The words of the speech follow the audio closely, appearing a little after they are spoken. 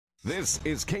This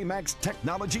is KMAX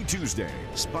Technology Tuesday,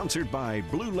 sponsored by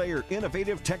Blue Layer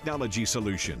Innovative Technology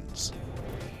Solutions.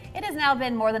 It has now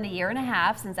been more than a year and a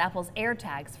half since Apple's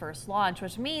AirTags first launched,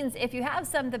 which means if you have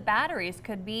some, the batteries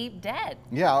could be dead.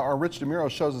 Yeah, our Rich DeMuro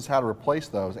shows us how to replace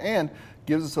those and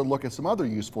gives us a look at some other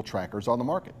useful trackers on the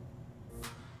market.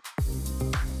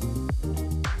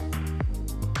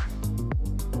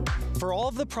 For all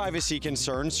of the privacy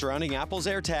concerns surrounding Apple's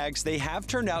AirTags, they have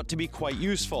turned out to be quite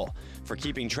useful for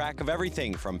keeping track of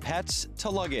everything from pets to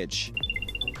luggage.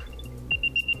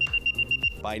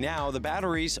 By now, the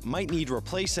batteries might need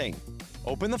replacing.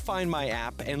 Open the Find My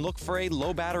app and look for a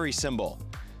low battery symbol.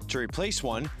 To replace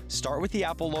one, start with the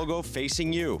Apple logo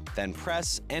facing you, then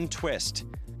press and twist.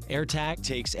 AirTag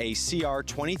takes a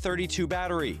CR2032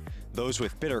 battery. Those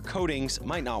with bitter coatings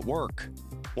might not work.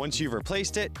 Once you've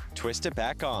replaced it, twist it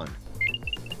back on.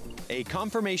 A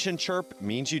confirmation chirp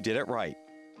means you did it right.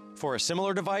 For a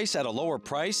similar device at a lower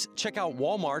price, check out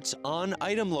Walmart's On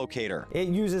Item Locator. It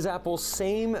uses Apple's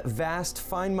same vast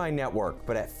Find My network,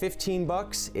 but at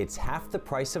 $15, it's half the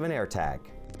price of an AirTag.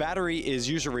 The battery is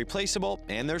user replaceable,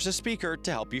 and there's a speaker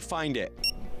to help you find it.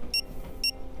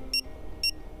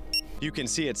 You can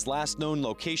see its last known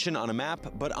location on a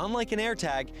map, but unlike an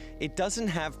AirTag, it doesn't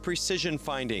have precision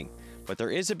finding. But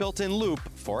there is a built-in loop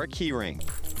for a keyring.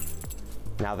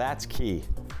 Now that's key,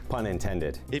 pun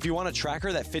intended. If you want a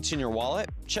tracker that fits in your wallet,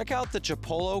 check out the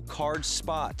Chipolo Card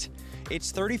Spot.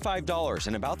 It's $35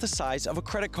 and about the size of a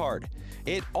credit card.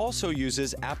 It also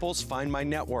uses Apple's Find My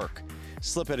network.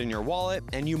 Slip it in your wallet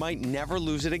and you might never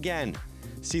lose it again.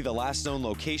 See the last known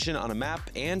location on a map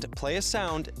and play a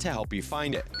sound to help you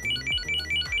find it.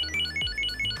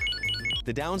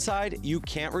 The downside, you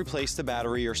can't replace the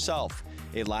battery yourself.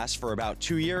 It lasts for about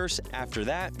 2 years. After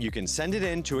that, you can send it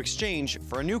in to exchange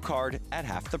for a new card at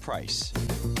half the price.